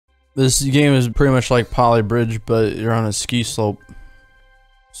This game is pretty much like Poly Bridge, but you're on a ski slope.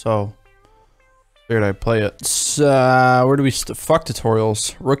 So, figured I'd play it. So, where do we fuck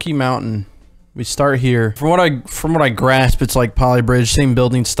tutorials? Rookie Mountain. We start here. From what I grasp, it's like Poly Bridge, same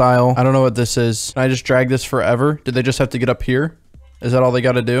building style. I don't know what this is. Can I just drag this forever? Did they just have to get up here? Is that all they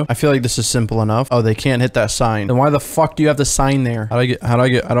gotta do? I feel like this is simple enough. Oh, they can't hit that sign. Then why the fuck do you have the sign there? I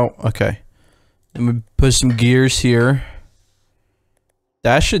don't, okay. Let me put some gears here.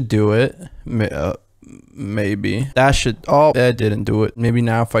 That should do it. Maybe. That should, oh, that didn't do it. Maybe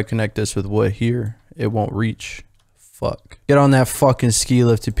now if I connect this with wood here, it won't reach. Fuck. Get on that fucking ski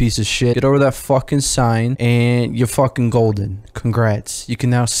lift, you piece of shit. Get over that fucking sign, and you're fucking golden. Congrats. You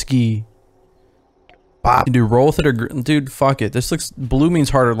can now ski. Bop. You do roll with it or dude, fuck it. This looks, blue means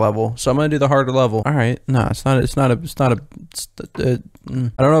harder level, so I'm gonna do the harder level. All right. No, I don't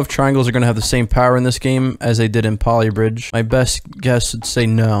know if triangles are gonna have the same power in this game as they did in Poly Bridge. My best guess would say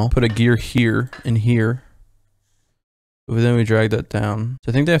no. Put a gear here and here. But then we drag that down. So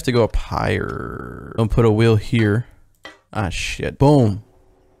I think they have to go up higher. Don't put a wheel here. Ah, shit. Boom.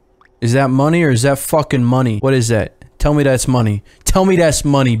 Is that money or is that fucking money? What is that? Tell me that's money. Tell me that's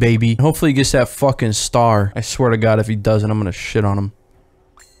money, baby. Hopefully he gets that fucking star. I swear to God, if he doesn't, I'm gonna shit on him.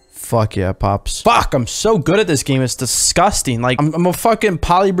 Fuck yeah, Pops. Fuck, I'm so good at this game. It's disgusting. Like, I'm a fucking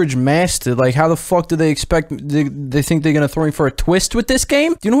Poly Bridge master. Like, how the fuck do they expect... They think they're gonna throw me for a twist with this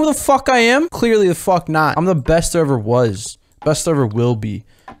game? Do you know who the fuck I am? Clearly the fuck not. I'm the best there ever was. Best there ever will be.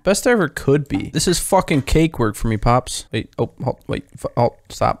 Best there ever could be. This is fucking cake work for me, Pops. Wait, oh, hold, wait, oh,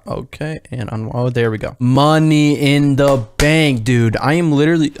 stop. Okay, and oh, there we go. Money in the bank, dude. I am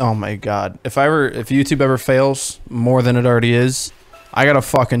literally, oh my God. If YouTube ever fails more than it already is, I got a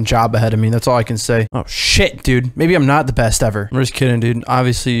fucking job ahead of me. That's all I can say. Oh shit, dude. Maybe I'm not the best ever. I'm just kidding, dude.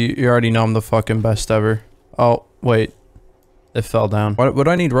 Obviously, you already know I'm the fucking best ever. Oh, wait. It fell down. What do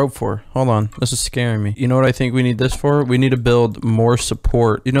I need rope for? Hold on. This is scaring me. You know what I think we need this for? We need to build more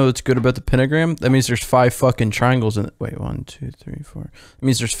support. You know what's good about the pentagram? That means there's 5 fucking triangles in it. Wait, 1, 2, 3, 4. That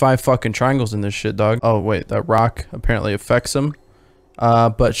means there's 5 fucking triangles in this shit, dog. Oh, wait. That rock apparently affects them.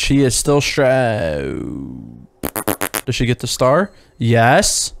 But she is still Does she get the star?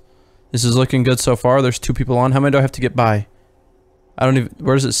 Yes. This is looking good so far. There's 2 people on. How many do I have to get by? I don't even...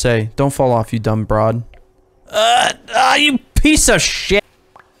 Where does it say? Don't fall off, you dumb broad. You piece of shit.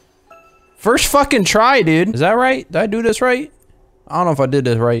 First fucking try, dude. Is that right? Did I do this right? I don't know if I did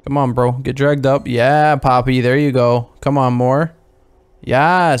this right. Come on, bro. Get dragged up. Yeah, Poppy. There you go. Come on, more.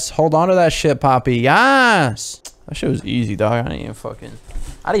 Yes. Hold on to that shit, Poppy. Yes. That shit was easy, dog.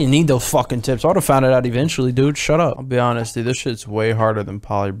 I didn't need those fucking tips. I would have found it out eventually, dude. Shut up. I'll be honest, dude. This shit's way harder than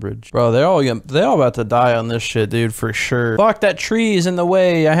Poly Bridge. Bro, they're all about to die on this shit, dude, for sure. Fuck, that tree is in the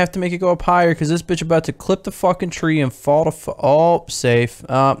way. I have to make it go up higher because this bitch about to clip the fucking tree and fall to oh, safe.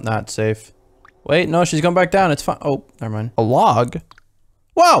 Not safe. Wait, no, she's going back down. It's fine. Oh, never mind. A log?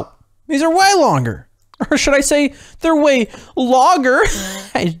 Whoa! These are way longer. Or should I say they're way longer?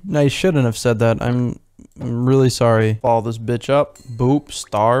 I shouldn't have said that. I'm really sorry. Follow this bitch up. Boop.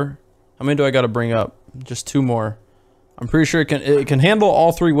 Star. How many do I gotta bring up? Just 2 more. I'm pretty sure it can handle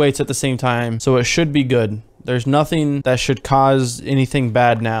all 3 weights at the same time, so it should be good. There's nothing that should cause anything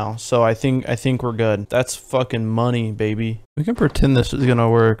bad now, so I think we're good. That's fucking money, baby. We can pretend this is gonna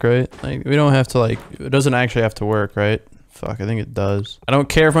work, right? Like, we don't have to, like, it doesn't actually have to work, right? Fuck, I think it does. I don't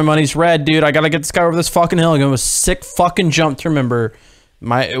care if my money's red, dude. I gotta get this guy over this fucking hill. I'm gonna have a sick fucking jump to remember.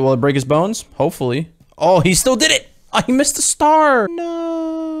 Will it break his bones? Hopefully. Oh, he still did it! Oh, he missed the star!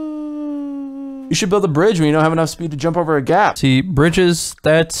 No. You should build a bridge when you don't have enough speed to jump over a gap. See, bridges,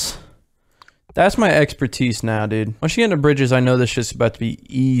 that's my expertise now, dude. Once you get into bridges, I know this shit's about to be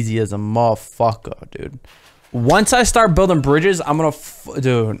easy as a motherfucker, dude. Once I start building bridges, I'm gonna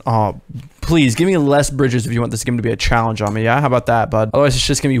dude, oh, please, give me less bridges if you want this game to be a challenge on me, yeah? How about that, bud? Otherwise, it's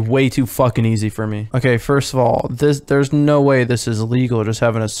just gonna be way too fucking easy for me. Okay, first of all, there's no way this is legal, just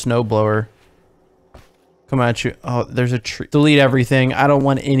having a snowblower come at you. Oh, there's a tree. Delete everything. I don't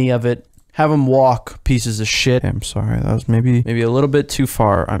want any of it. Have them walk, pieces of shit. I'm sorry. That was maybe a little bit too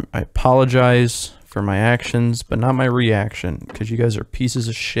far. I apologize for my actions, but not my reaction, because you guys are pieces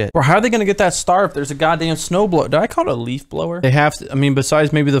of shit. Or how are they gonna get that star if there's a goddamn snowblower? Did I call it a leaf blower? They have to, I mean,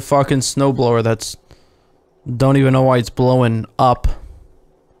 besides maybe the fucking snowblower that's... Don't even know why it's blowing up.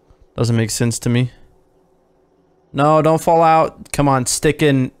 Doesn't make sense to me. No, don't fall out. Come on, stick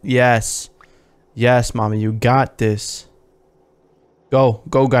in. Yes. Yes, mommy, you got this. Go,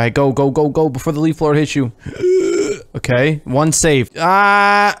 go, guy, go, go, go, go before the leaf blower hits you. Okay, 1 save.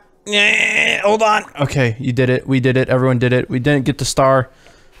 Hold on. Okay, you did it. We did it. Everyone did it. We didn't get the star.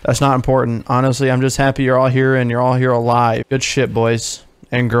 That's not important. Honestly, I'm just happy you're all here and you're all here alive. Good shit, boys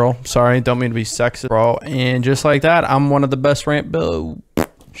And girl, sorry, don't mean to be sexist, bro. And just like that, I'm one of the best ramp build.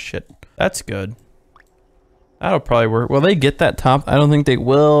 Shit, that's good. That'll probably work. Will they get that top? I don't think they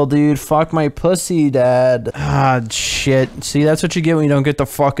will, dude. Fuck my pussy, dad. Ah, shit. See, that's what you get when you don't get the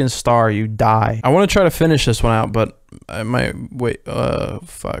fucking star. You die. I want to try to finish this one out, but I might wait.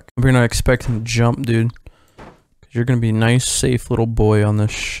 Fuck. We're not expecting to jump, dude. Cause you're gonna be a nice, safe little boy on this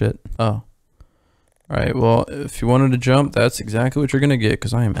shit. Oh. Alright, well, if you wanted to jump, that's exactly what you're gonna get,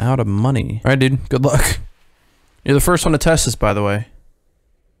 because I am out of money. Alright, dude. Good luck. You're the first one to test this, by the way.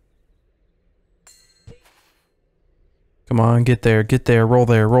 Come on, get there, roll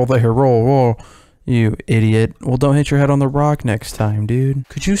there, roll. You idiot. Well, don't hit your head on the rock next time, dude.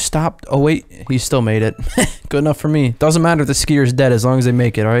 Could you stop? Oh, wait. He still made it. Good enough for me. Doesn't matter if the skier's dead as long as they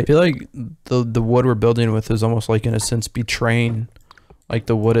make it, alright? I feel like the wood we're building with is almost like, in a sense, betraying, like,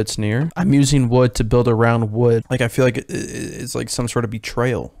 the wood it's near. I'm using wood to build around wood. Like, I feel like it's like some sort of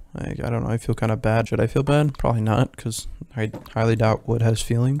betrayal. Like, I don't know. I feel kind of bad. Should I feel bad? Probably not, because I highly doubt wood has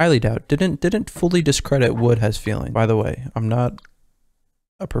feelings. Highly doubt. Didn't fully discredit wood has feelings. By the way, I'm not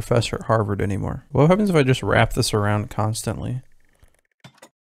a professor at Harvard anymore. What happens if I just wrap this around constantly?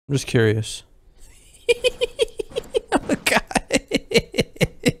 I'm just curious. Oh, God.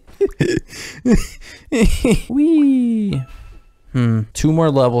 Wee. 2 more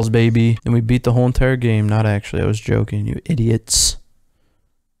levels, baby. And we beat the whole entire game. Not actually. I was joking, you idiots.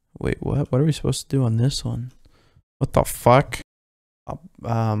 Wait, what? What are we supposed to do on this one? What the fuck?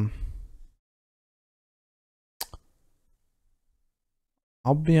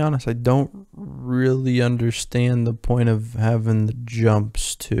 I'll be honest, I don't really understand the point of having the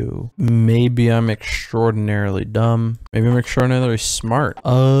jumps too. Maybe I'm extraordinarily dumb. Maybe I'm extraordinarily smart.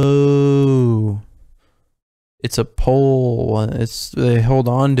 Oh. It's a pole. They hold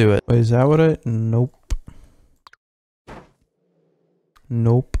on to it. Wait, is that what it? Nope.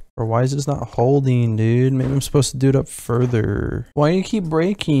 Nope. Or why is this not holding, dude? Maybe I'm supposed to do it up further. Why do you keep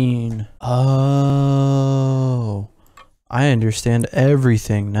breaking? Oh. I understand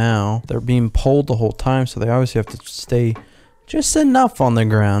everything now. They're being pulled the whole time, so they obviously have to stay just enough on the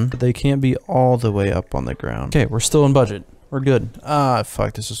ground, but they can't be all the way up on the ground. Okay, we're still in budget. We're good. Ah,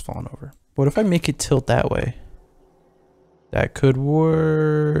 fuck, this is falling over. What if I make it tilt that way? That could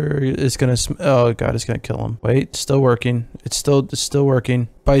work. It's gonna, oh God, it's gonna kill him. Wait, still working. It's still working.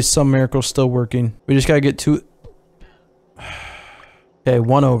 By some miracle, still working. We just gotta get 2. Okay,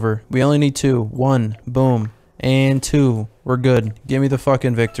 1 over. We only need 2. 1, boom. And 2. We're good. Give me the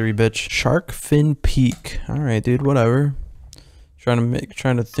fucking victory, bitch. Shark Fin Peak. Alright, dude, whatever. Trying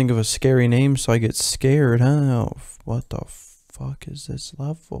to think of a scary name so I get scared, huh? Oh, what the fuck is this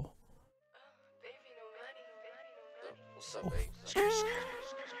level?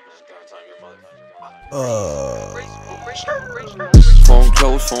 Phone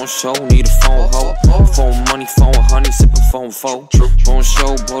close, phone show, need a phone hoe. Phone money, phone honey, sipping phone foe. Phone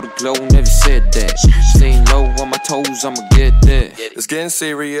show, bought a glow, never said that. Staying low on my toes, I'ma get that. It's getting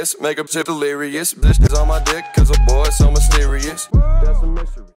serious, make up tip delirious. Bitch is on my dick, cause a boy so mysterious. That's a mystery.